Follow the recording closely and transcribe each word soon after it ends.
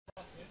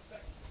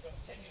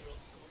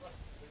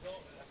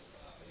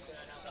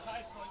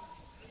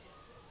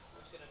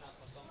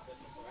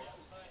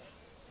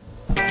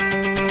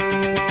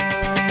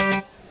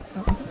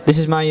This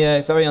is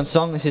my very own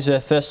song. This is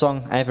the first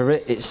song I ever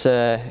wrote. It's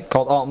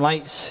called Autumn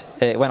Lights.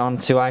 It went on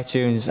to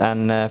iTunes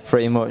and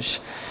pretty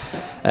much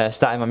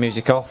started my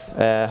music off.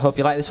 Hope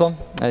you like this one.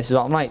 This is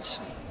Autumn Lights.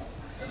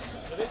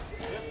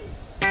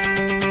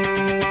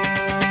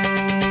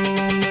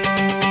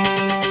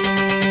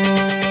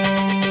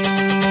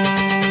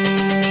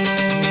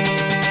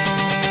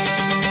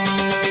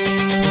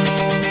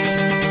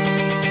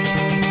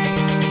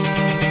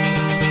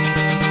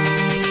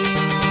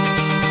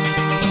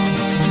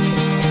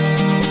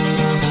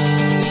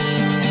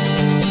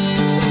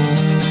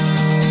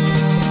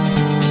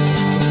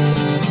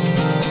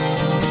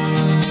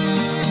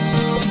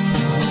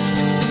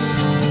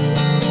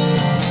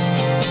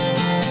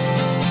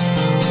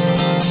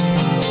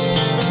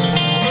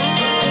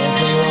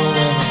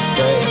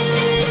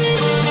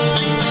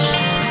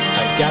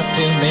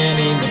 Too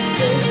many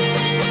mistakes.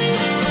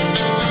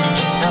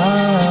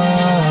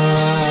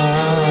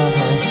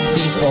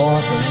 These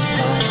autumn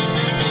nights.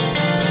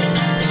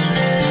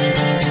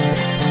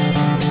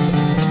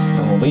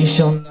 We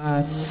shall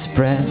not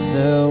spread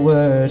the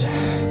word.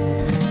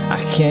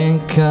 I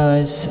can't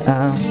 'cause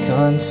I'm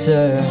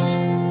concerned,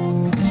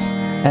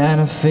 and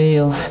I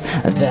feel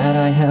that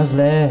I have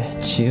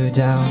let you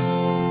down.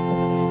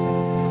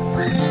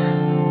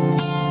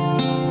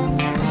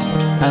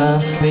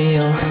 I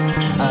feel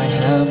I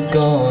have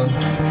gone.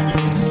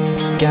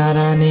 God,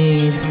 I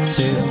need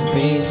to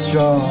be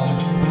strong.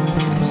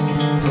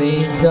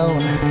 Please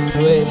don't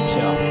switch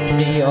off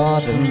the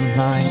autumn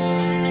lights.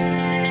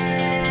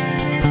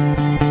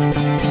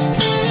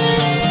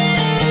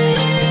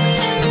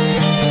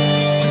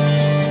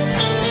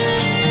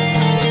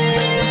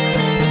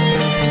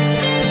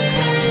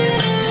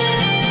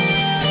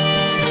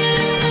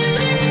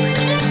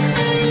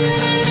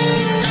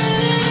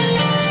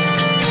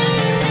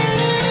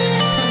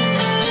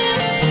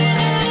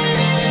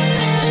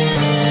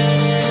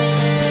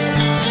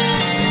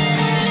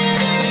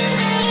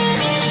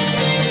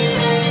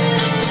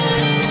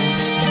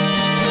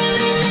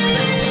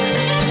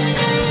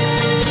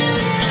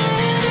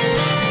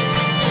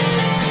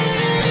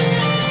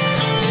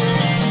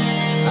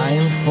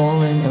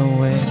 Falling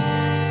away,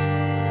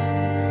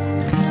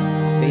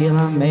 feel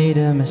I made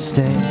a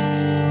mistake.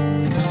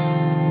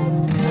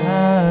 I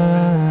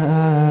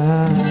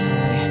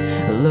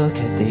look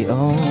at the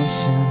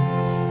ocean.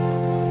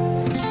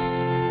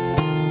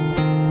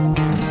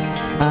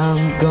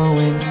 I'm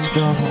going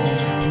strong.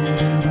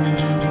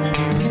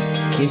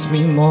 Kiss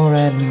me more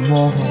and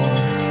more.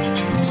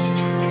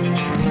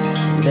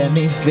 Let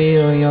me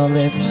feel your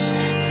lips.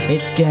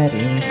 It's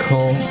getting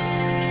cold.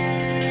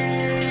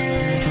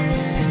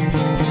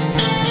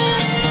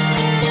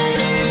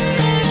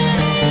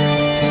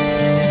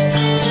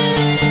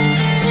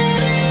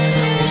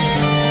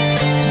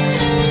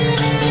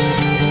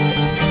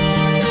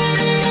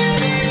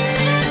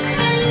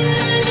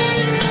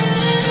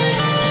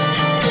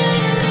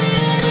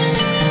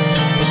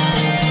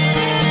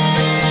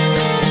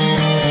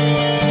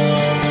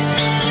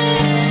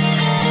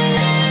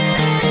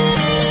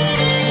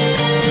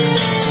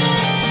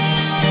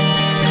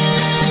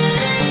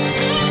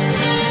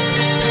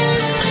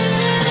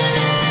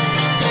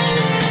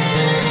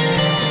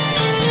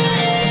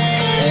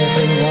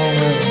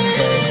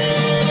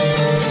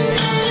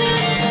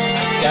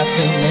 Got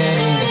too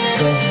many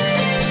mistakes.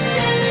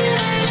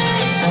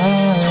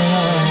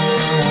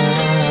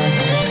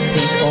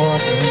 These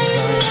autumn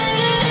lights.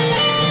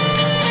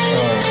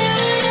 Oh,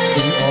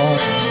 the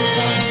autumn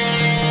lights.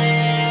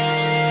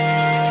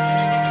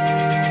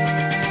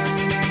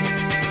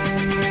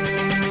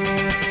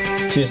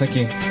 Cheers, thank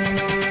you.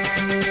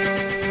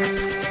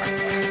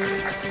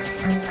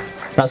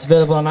 That's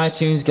available on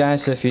iTunes,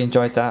 guys, so if you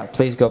enjoyed that,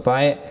 please go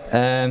buy it.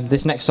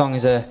 This next song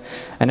is an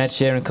Ed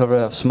Sheeran cover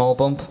of Small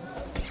Bump.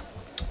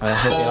 I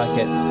hope you like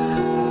it.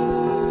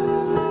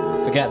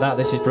 Forget that,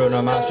 this is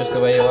Bruno Mars, Just the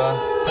Way You Are.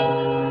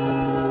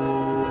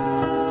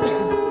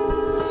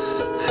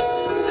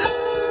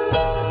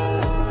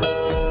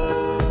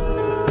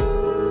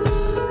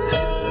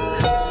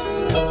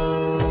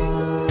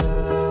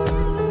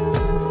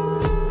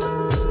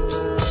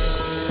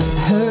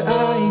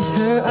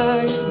 Her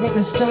eyes make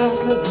the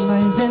stars look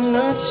like they're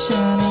not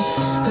shining.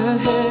 Her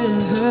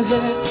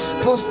hair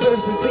falls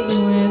perfectly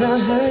without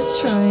her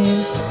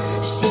trying.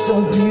 She's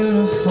so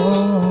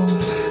beautiful,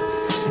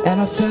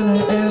 and I tell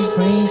her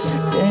every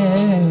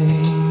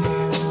day.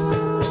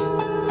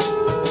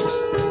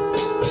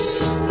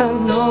 I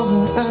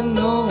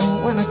know,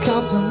 when I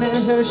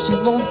compliment her, she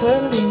won't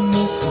believe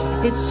me.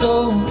 It's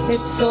so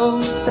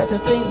sad to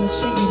think that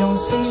she don't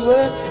see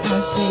what I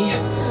see.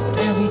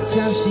 But every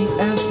time she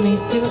asks me,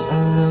 do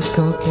I look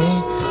okay?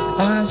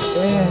 I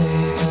say,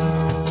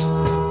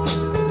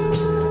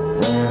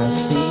 when I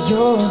see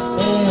your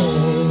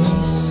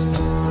face,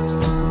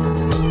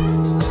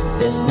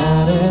 there's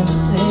not a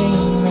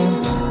thing that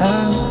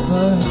I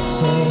would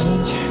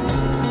change.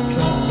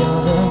 'Cause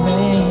you're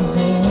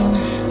amazing,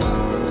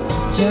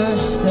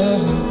 just the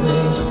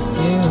way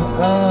you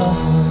are.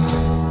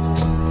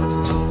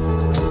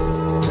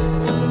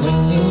 And when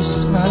you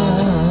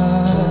smile,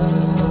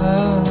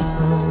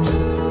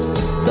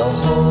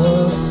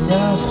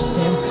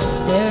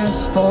 this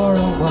for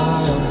a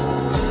while,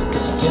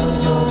 'cause girl,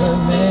 you're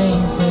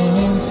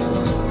amazing,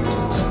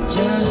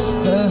 just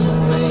the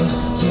way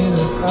you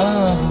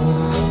are.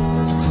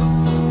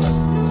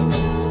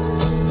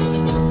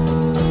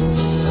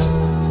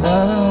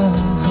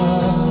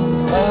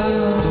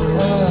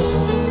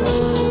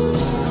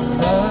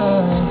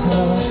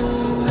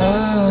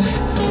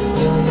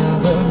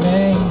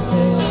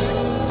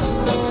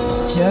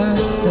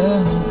 Just the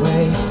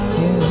way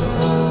you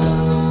are.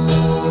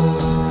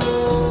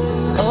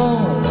 Oh,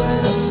 when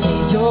I see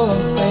your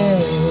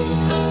face,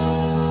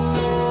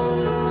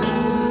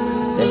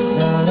 there's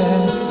not a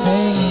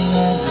thing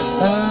that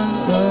I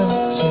would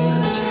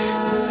change,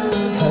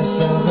 'cause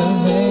you're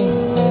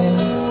amazing,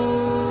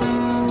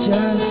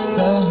 just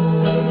the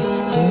way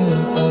you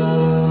are.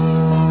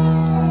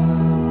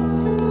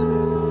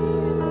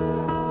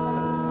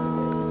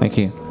 Thank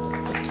you.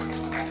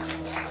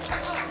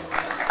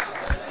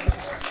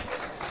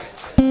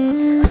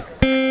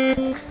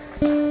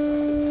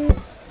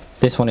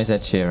 This one is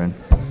Ed Sheeran.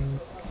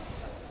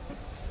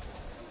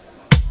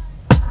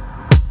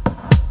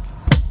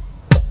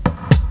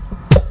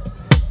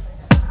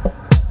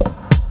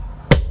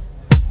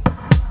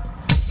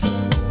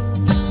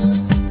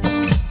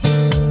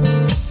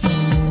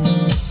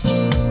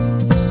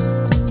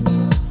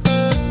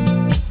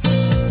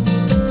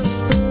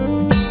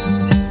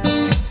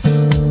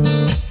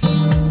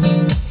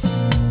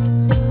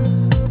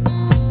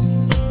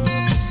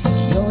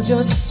 You're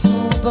just a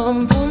small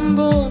bum bum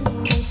bum,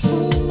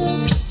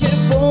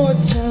 you're born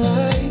to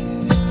life.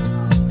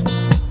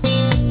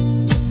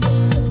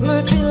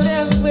 Might be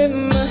left with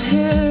my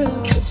hair,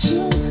 but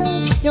you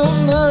have your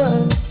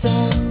mother's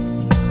eyes.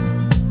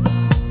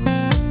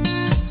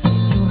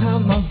 You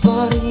have my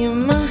body in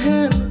my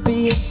hand,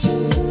 be as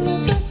gentle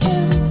as I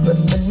can. But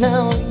for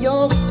now,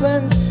 your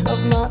plans of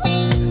my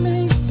own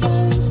make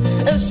plans.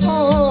 A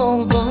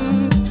small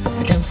bump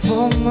in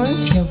 4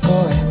 months, you're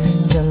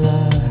born to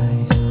life.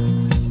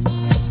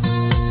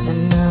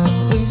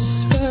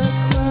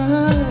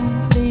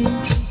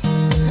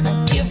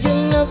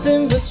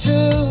 Nothing but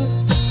truth.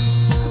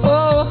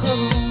 Oh,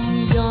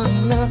 you're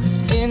not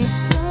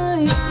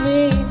inside me.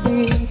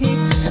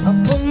 I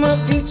put my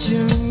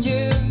future in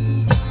you.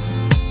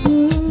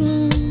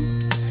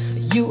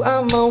 You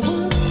are my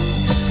one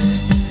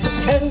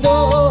and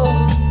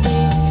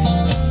only,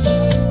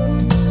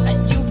 and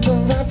you can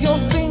wrap your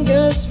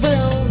fingers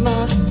round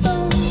my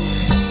thumb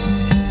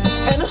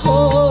and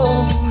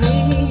hold me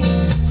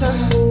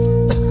tight.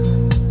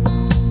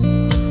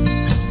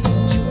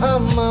 You are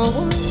my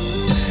one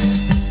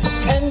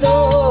and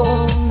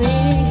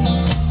only,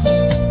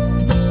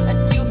 and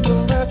you can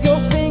wrap your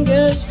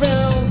fingers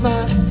round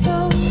my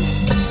thumb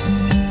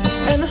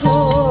and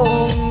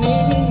hold me,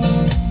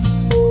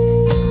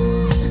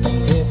 and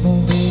it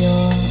will be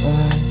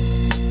alright.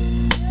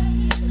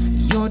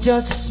 You're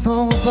just a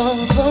small bum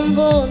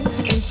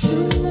in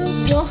 2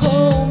 months you're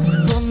home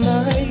from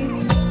life.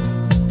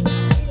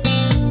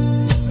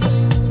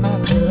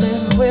 Might be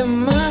living with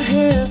my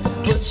hair,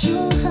 but you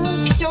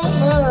have your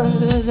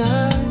mother's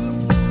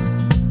eyes.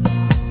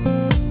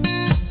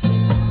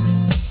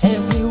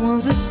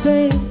 Everyone's the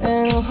same,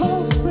 and I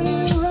hope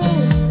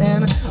realize,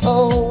 and I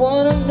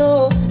wanna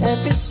know if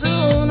it's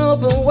soon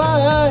open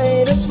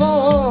wide. A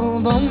small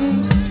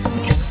bump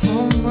in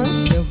 4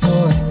 months, you're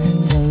born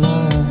to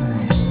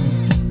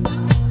life,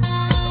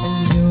 and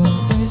you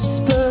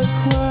whisper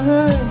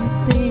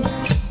quietly,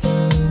 I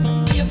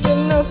give you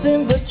nothing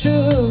but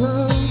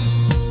truth.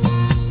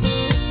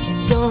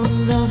 You're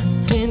not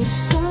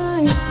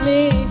inside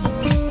me,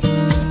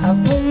 I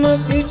put my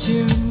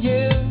future in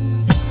you.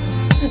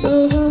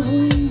 Ooh,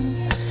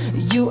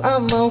 you are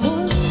my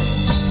one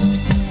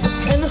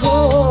and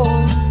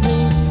only,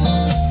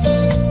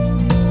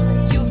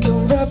 and you can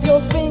wrap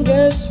your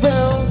fingers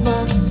round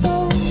my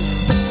thumb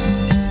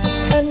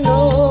and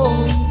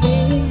hold me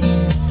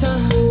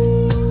tight.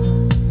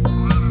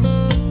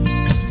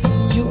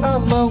 You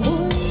are my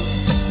one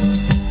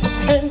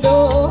and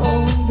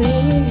only,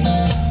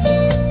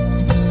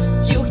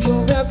 you can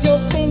wrap your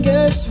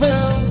fingers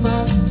round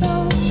my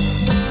thumb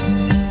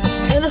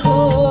and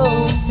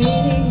hold me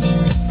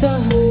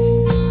tight,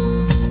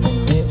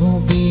 and it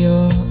will be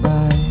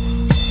alright.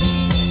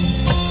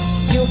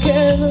 You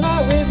can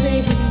lie with me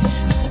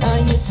on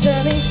your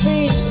tiny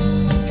feet,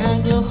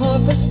 and your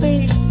heart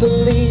asleep,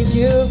 believe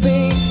you'll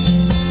be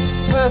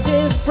right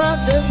in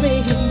front of me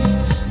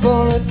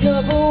for a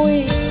couple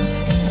weeks.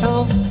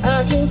 Oh,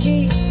 I can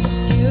keep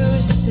you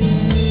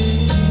safe.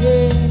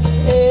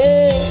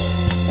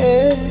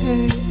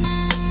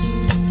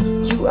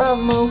 You are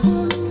my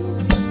one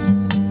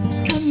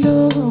and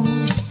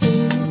only,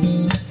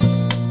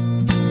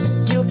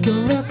 you can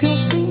wrap your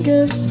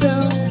fingers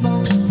round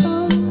my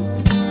arm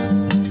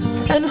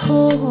and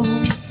hold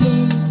me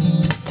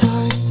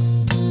tight.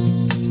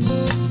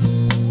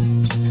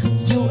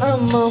 You are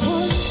my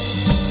one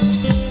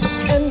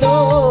and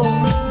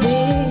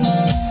only,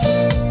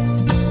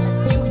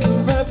 and you can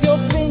wrap your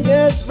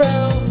fingers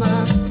round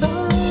my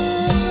thumb.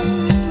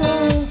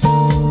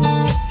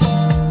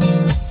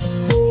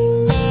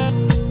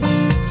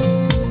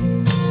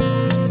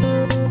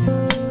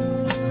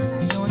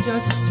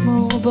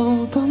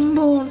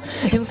 born.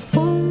 In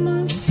 4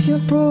 months you're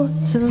brought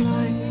to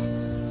life.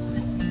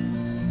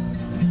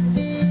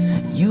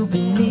 You've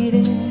been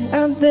needed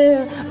out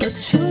there,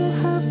 but you'll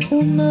have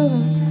your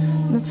mother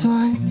that's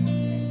right.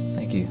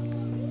 Thank you.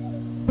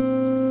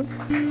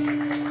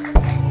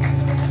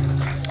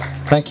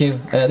 Thank you.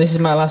 This is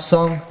my last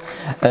song.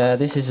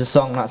 This is a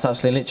song that's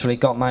actually literally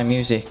got my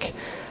music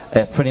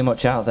pretty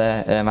much out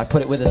there. I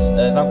put it with a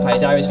Vampire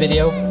Diaries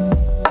video.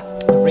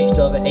 I've reached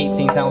over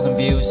 18,000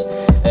 views.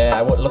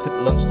 I won't look at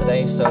the lunch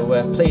today, so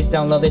please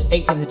download this.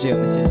 18th of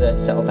June. This is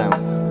Settle Down.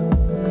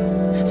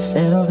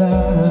 Settle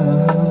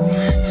down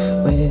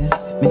with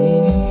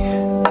me.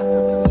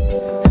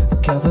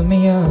 Cover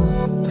me up,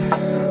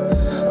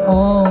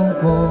 all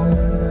warm,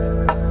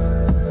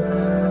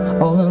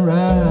 all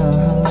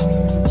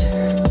around.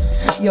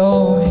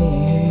 You're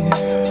here,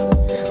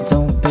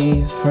 don't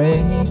be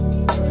afraid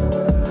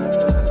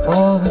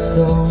of a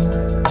storm.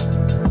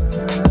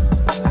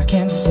 I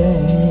can't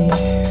say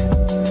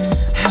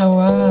how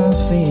I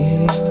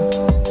feel.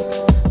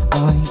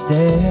 Are you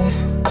there?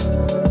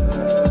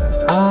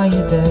 Are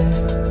you there?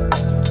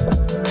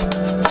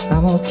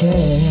 I'm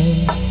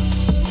okay.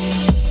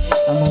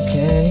 I'm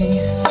okay.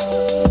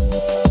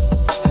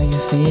 How you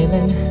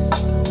feeling?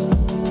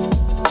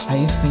 How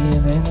you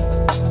feeling?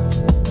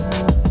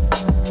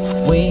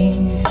 We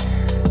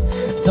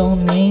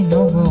don't need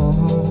no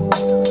more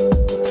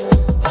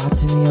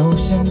hearts in the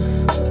ocean,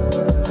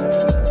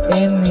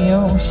 in the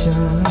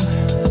ocean.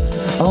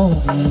 Oh,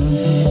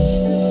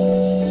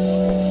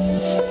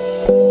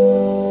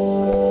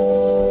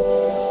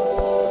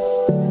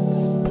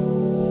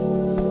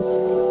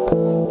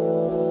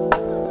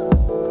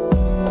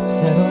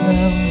 settle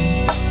down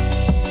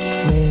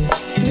with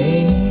me.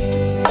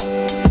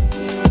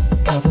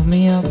 Cover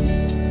me up,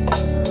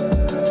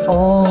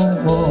 all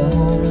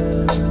warm.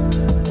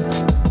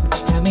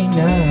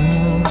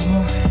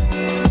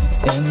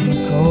 Now in the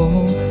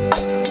cold,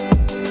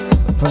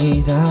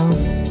 breathe out.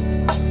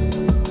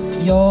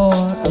 You're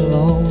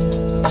alone.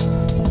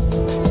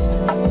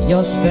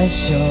 You're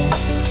special,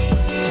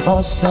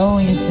 or so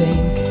you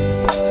think.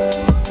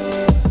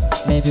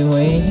 Maybe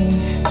we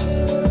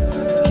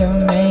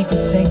can make a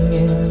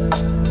singing.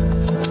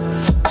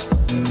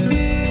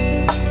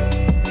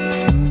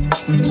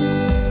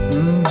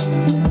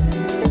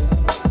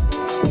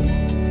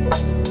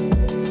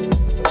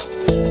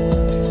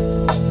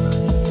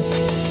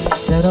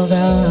 Settle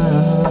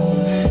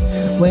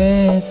down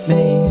with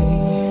me.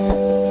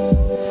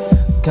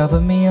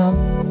 Cover me up,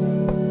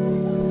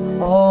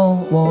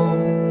 all warm.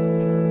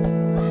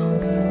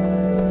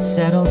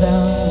 Settle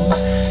down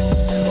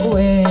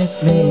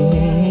with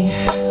me.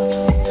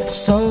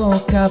 So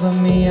cover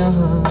me up,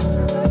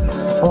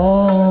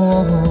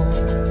 all warm.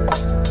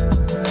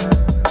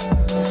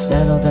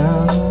 Settle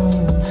down,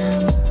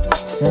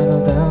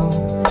 settle down,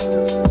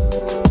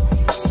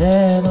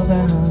 settle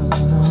down.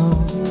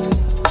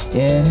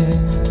 Yeah,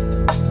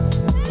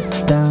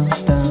 down,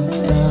 down,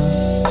 down,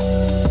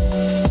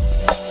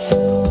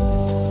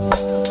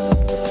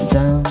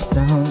 down,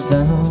 down,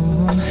 down,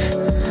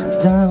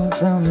 down,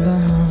 down,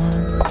 down.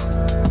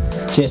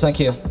 Cheers, thank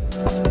you.